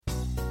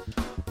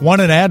Want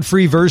an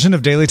ad-free version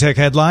of Daily Tech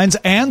Headlines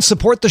and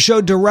support the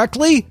show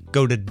directly?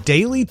 Go to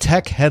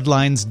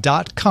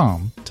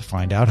dailytechheadlines.com to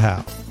find out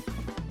how.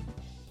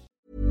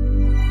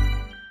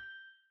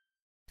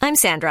 I'm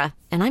Sandra,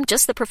 and I'm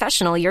just the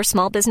professional your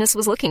small business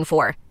was looking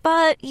for.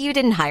 But you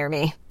didn't hire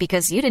me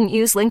because you didn't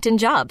use LinkedIn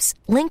Jobs.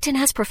 LinkedIn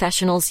has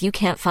professionals you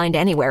can't find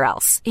anywhere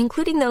else,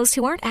 including those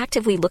who aren't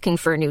actively looking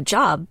for a new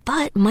job,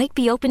 but might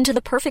be open to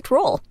the perfect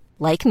role,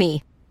 like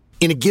me.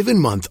 In a given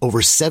month,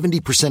 over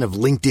 70% of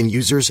LinkedIn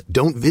users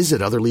don't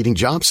visit other leading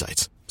job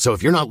sites. So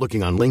if you're not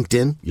looking on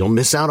LinkedIn, you'll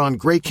miss out on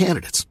great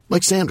candidates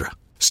like Sandra.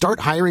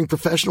 Start hiring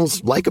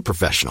professionals like a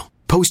professional.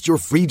 Post your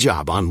free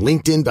job on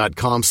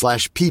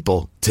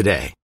linkedin.com/people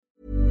today.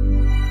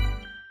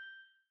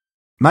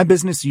 My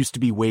business used to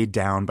be weighed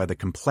down by the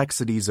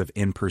complexities of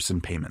in-person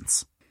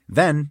payments.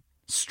 Then,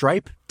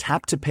 Stripe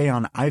Tap to Pay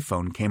on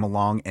iPhone came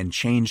along and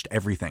changed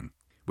everything.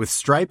 With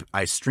Stripe,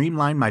 I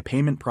streamlined my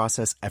payment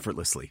process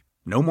effortlessly.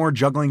 No more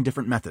juggling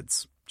different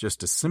methods.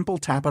 Just a simple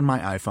tap on my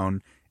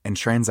iPhone and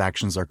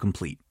transactions are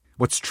complete.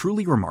 What's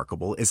truly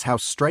remarkable is how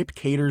Stripe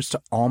caters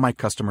to all my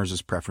customers'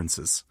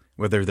 preferences.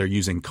 Whether they're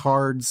using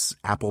cards,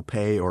 Apple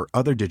Pay, or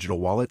other digital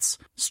wallets,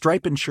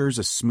 Stripe ensures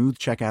a smooth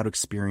checkout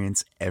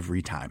experience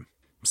every time.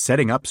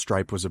 Setting up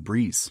Stripe was a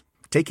breeze,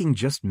 taking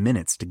just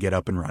minutes to get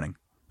up and running.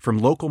 From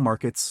local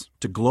markets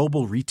to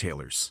global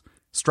retailers,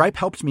 Stripe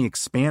helped me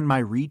expand my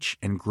reach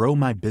and grow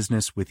my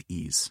business with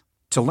ease.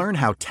 To learn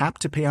how Tap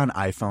to Pay on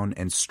iPhone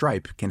and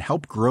Stripe can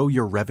help grow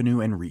your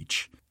revenue and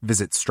reach,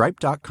 visit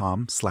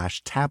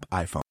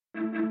stripe.com/tapiphone.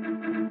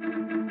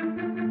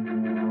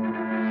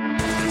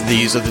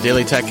 These are the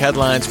Daily Tech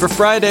Headlines for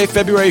Friday,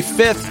 February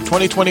 5th,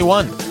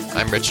 2021.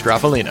 I'm Rich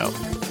Straffolino.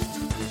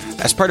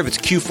 As part of its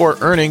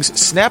Q4 earnings,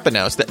 Snap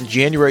announced that in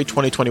January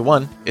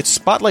 2021, its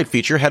Spotlight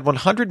feature had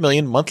 100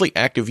 million monthly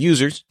active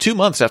users 2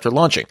 months after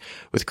launching,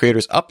 with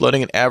creators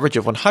uploading an average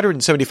of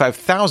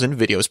 175,000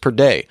 videos per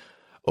day.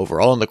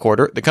 Overall in the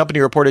quarter, the company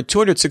reported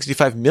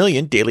 265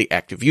 million daily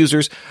active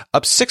users,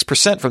 up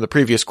 6% from the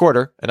previous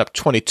quarter and up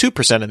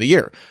 22% in the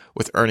year,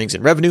 with earnings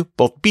and revenue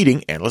both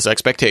beating analyst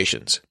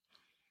expectations.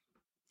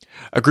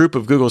 A group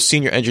of Google's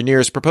senior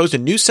engineers proposed a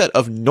new set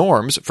of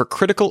norms for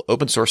critical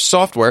open-source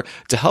software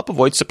to help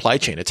avoid supply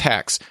chain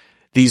attacks.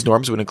 These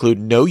norms would include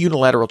no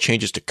unilateral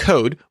changes to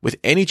code, with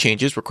any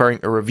changes requiring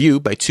a review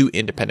by 2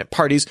 independent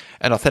parties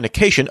and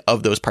authentication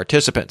of those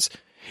participants.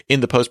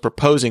 In the post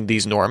proposing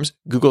these norms,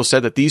 Google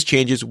said that these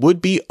changes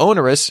would be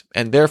onerous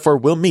and therefore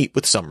will meet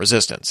with some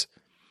resistance.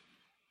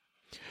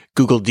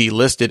 Google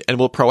delisted and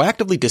will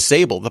proactively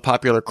disable the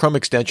popular Chrome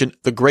extension,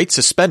 The Great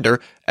Suspender,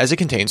 as it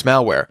contains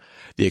malware.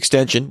 The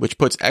extension, which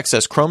puts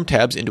excess Chrome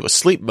tabs into a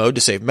sleep mode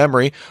to save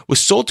memory, was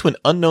sold to an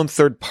unknown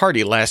third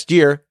party last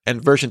year,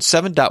 and version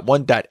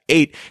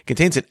 7.1.8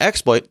 contains an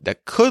exploit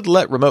that could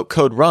let remote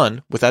code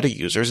run without a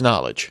user's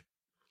knowledge.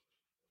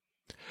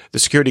 The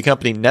security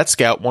company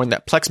NetScout warned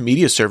that Plex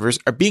media servers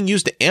are being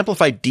used to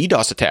amplify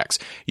DDoS attacks,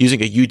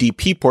 using a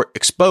UDP port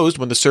exposed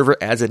when the server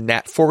adds a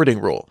NAT forwarding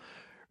rule.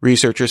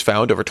 Researchers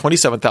found over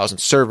 27,000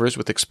 servers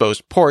with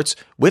exposed ports,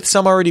 with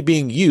some already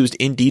being used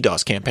in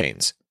DDoS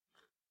campaigns.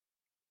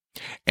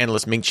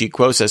 Analyst Ming-Chi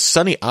Kuo says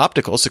Sunny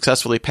Optical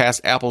successfully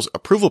passed Apple's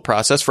approval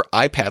process for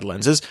iPad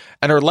lenses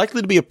and are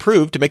likely to be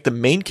approved to make the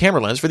main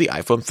camera lens for the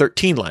iPhone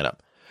 13 lineup.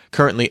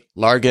 Currently,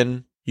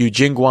 Largan,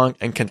 Yujingguang,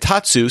 and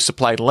Kantatsu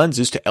supplied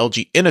lenses to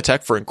LG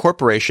Innotek for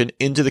incorporation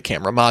into the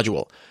camera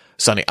module.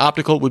 Sunny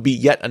Optical would be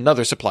yet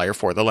another supplier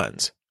for the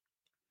lens.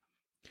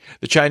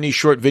 The Chinese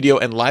short video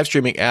and live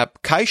streaming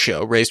app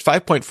Kaishou raised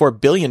 $5.4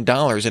 billion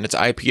in its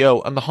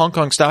IPO on the Hong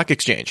Kong Stock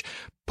Exchange,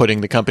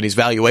 putting the company's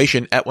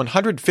valuation at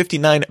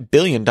 $159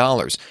 billion.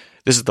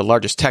 This is the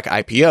largest tech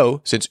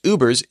IPO since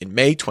Uber's in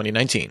May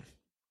 2019.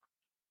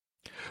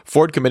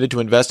 Ford committed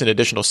to invest an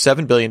additional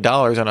 $7 billion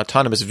on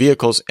autonomous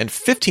vehicles and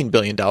 $15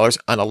 billion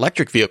on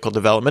electric vehicle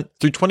development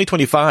through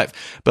 2025,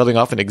 building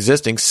off an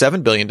existing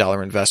 $7 billion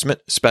investment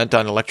spent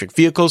on electric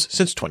vehicles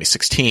since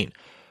 2016.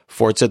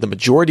 Ford said the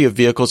majority of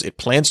vehicles it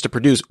plans to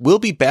produce will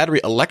be battery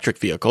electric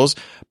vehicles,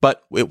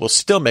 but it will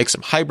still make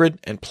some hybrid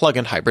and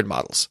plug-in hybrid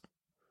models.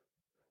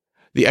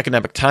 The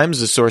Economic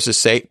Times' sources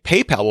say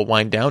PayPal will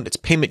wind down its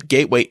payment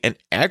gateway and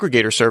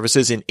aggregator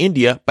services in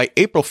India by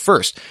April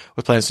 1st,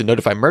 with plans to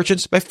notify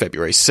merchants by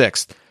February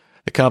 6th.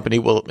 The company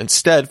will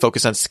instead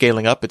focus on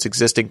scaling up its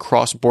existing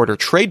cross-border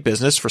trade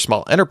business for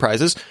small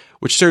enterprises,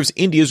 which serves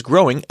India's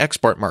growing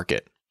export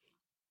market.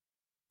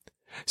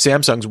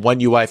 Samsung's One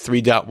UI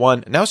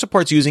 3.1 now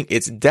supports using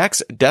its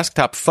DeX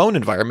desktop phone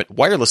environment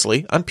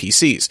wirelessly on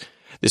PCs.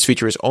 This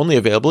feature is only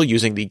available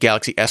using the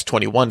Galaxy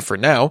S21 for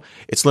now.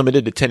 It's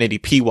limited to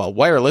 1080p while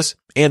wireless,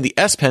 and the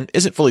S Pen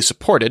isn't fully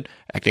supported,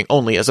 acting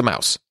only as a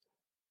mouse.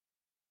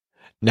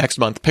 Next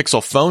month,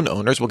 Pixel phone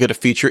owners will get a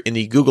feature in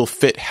the Google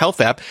Fit Health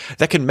app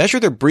that can measure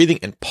their breathing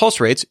and pulse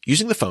rates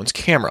using the phone's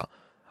camera.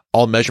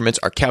 All measurements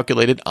are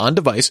calculated on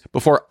device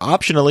before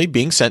optionally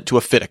being sent to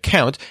a Fit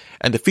account,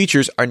 and the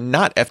features are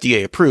not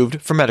FDA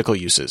approved for medical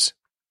uses.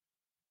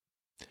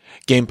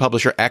 Game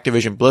publisher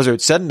Activision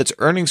Blizzard said in its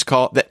earnings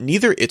call that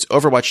neither its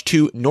Overwatch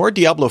 2 nor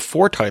Diablo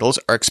 4 titles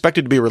are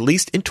expected to be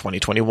released in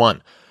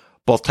 2021.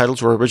 Both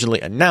titles were originally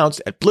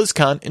announced at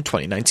BlizzCon in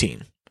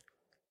 2019.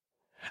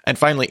 And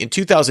finally, in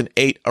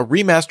 2008, a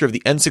remaster of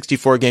the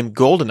N64 game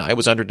GoldenEye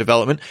was under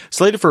development,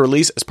 slated for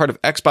release as part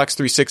of Xbox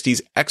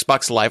 360's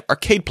Xbox Live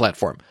Arcade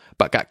platform,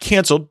 but got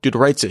canceled due to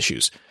rights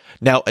issues.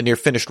 Now, a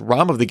near-finished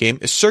ROM of the game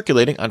is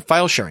circulating on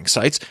file-sharing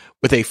sites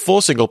with a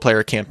full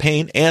single-player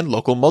campaign and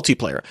local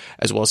multiplayer,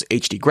 as well as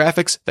HD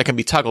graphics that can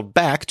be toggled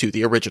back to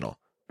the original.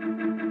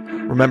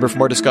 Remember, for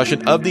more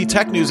discussion of the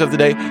tech news of the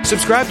day,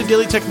 subscribe to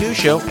Daily Tech News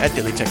Show at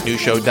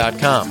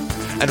dailytechnewsshow.com.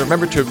 And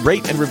remember to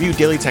rate and review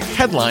Daily Tech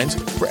Headlines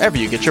wherever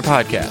you get your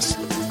podcasts.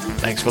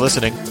 Thanks for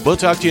listening. We'll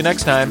talk to you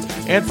next time.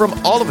 And from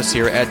all of us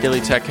here at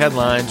Daily Tech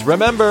Headlines,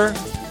 remember,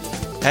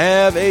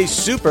 have a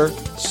super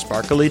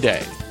sparkly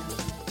day.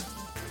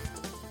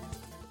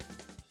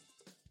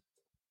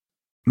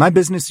 My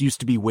business used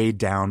to be weighed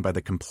down by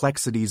the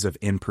complexities of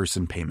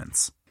in-person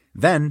payments.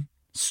 Then,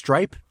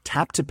 Stripe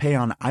Tap to Pay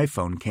on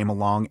iPhone came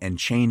along and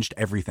changed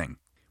everything.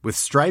 With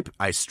Stripe,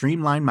 I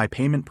streamlined my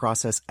payment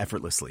process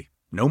effortlessly.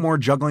 No more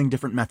juggling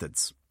different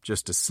methods.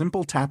 Just a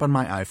simple tap on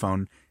my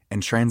iPhone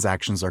and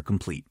transactions are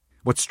complete.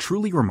 What's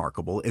truly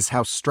remarkable is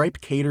how Stripe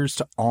caters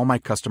to all my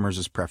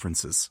customers'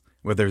 preferences.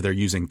 Whether they're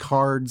using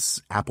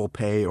cards, Apple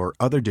Pay, or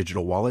other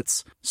digital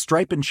wallets,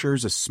 Stripe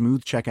ensures a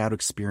smooth checkout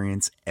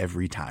experience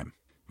every time.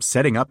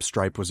 Setting up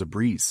Stripe was a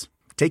breeze,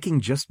 taking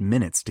just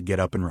minutes to get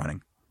up and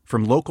running.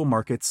 From local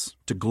markets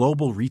to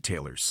global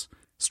retailers,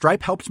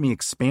 Stripe helped me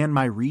expand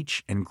my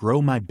reach and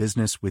grow my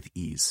business with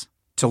ease.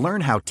 To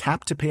learn how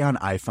Tap to Pay on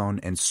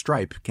iPhone and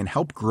Stripe can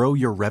help grow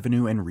your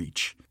revenue and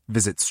reach,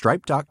 visit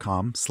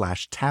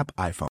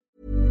stripe.com/tapiphone.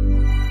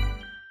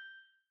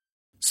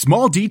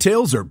 Small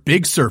details are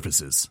big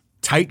surfaces.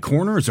 Tight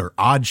corners are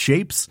odd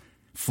shapes.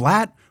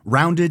 Flat,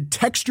 rounded,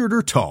 textured,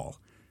 or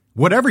tall.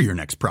 Whatever your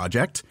next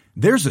project,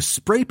 there's a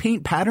spray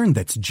paint pattern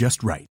that's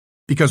just right.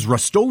 Because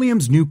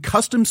Rust-Oleum's new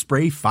Custom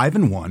Spray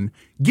 5-in-1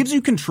 gives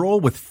you control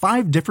with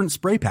 5 different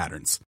spray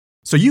patterns.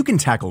 So you can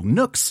tackle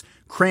nooks,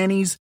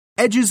 crannies,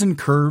 edges, and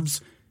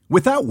curves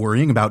without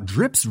worrying about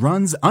drips,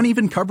 runs,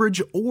 uneven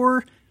coverage,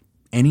 or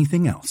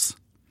anything else.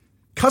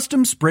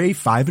 Custom Spray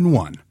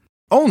 5-in-1.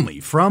 Only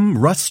from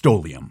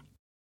Rust-Oleum.